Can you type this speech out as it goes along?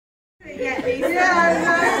I'm Nesa,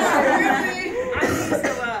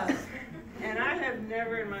 and I have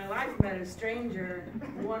never in my life met a stranger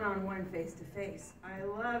one-on-one, face-to-face. I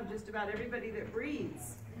love just about everybody that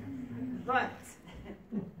breathes, but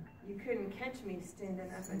you couldn't catch me standing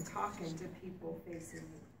up and talking to people facing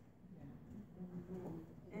me.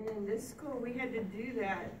 And in this school, we had to do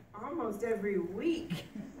that almost every week.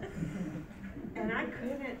 And I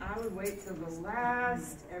couldn't. I would wait till the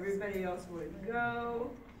last. Everybody else would go.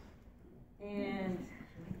 And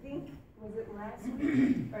I think, was it last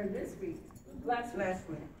week or this week? Last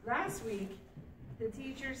week. Last week, the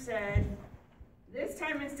teacher said, this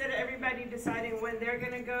time instead of everybody deciding when they're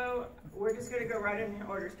going to go, we're just going to go right in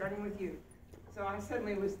order, starting with you. So I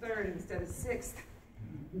suddenly was third instead of sixth.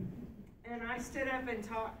 And I stood up and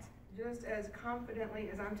talked just as confidently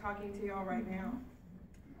as I'm talking to y'all right now.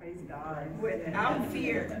 Praise God. Without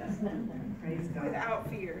fear. Praise God. Without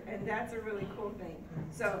fear. And that's a really cool thing.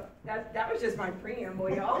 So that was just my preamble,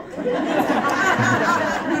 y'all.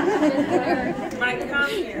 My come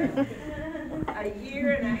here. A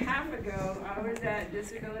year and a half ago, I was at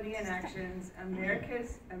Disability in Action's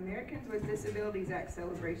Americans with Disabilities Act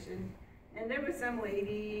celebration. And there was some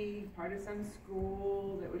lady, part of some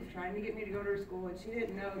school, that was trying to get me to go to her school, and she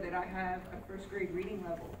didn't know that I have a first grade reading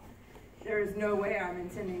level. There is no way I'm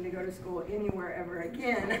intending to go to school anywhere ever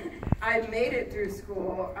again. I made it through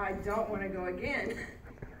school. I don't want to go again.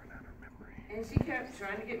 And she kept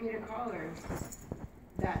trying to get me to call her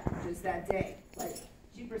just that day. Like,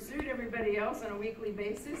 she pursued everybody else on a weekly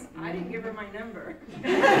basis. I didn't give her my number.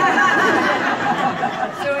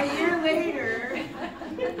 So a year later,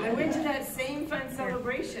 I went to that same fun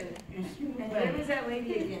celebration, and there was that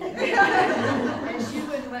lady again. And she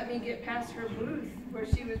wouldn't let me get past her booth where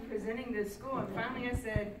she was presenting this school. And finally I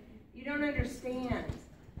said, you don't understand.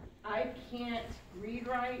 I can't read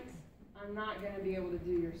right. I'm not going to be able to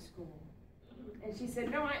do your school. And she said,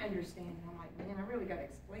 no, I understand. And I'm like, man, I really got to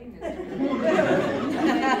explain this to her.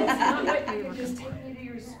 It's not like you can just take me to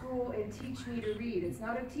your school and teach me to read. It's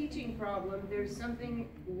not a teaching problem. There's something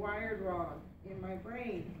wired wrong in my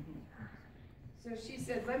brain. So she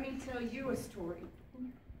said, let me tell you a story.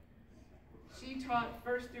 She taught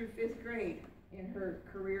 1st through 5th grade in her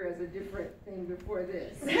career as a different thing before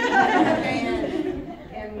this.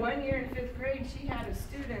 And 1 year in 5th grade, she had a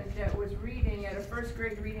student that was reading at a 1st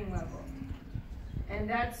grade reading level. And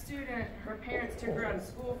that student, her parents took her out of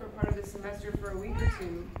school for part of the semester for a week or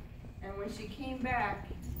two. And when she came back,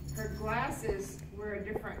 her glasses were a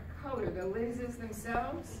different color, the lenses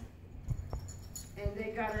themselves. And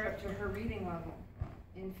they got her up to her reading level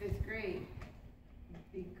in 5th grade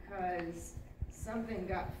because something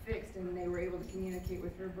got fixed and they were able to communicate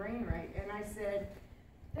with her brain right. And I said,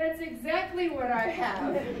 that's exactly what I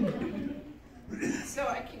have. So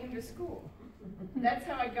I came to school. That's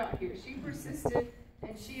how I got here. She persisted,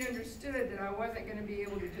 and she understood that I wasn't going to be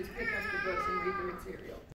able to just pick up the books and read the material.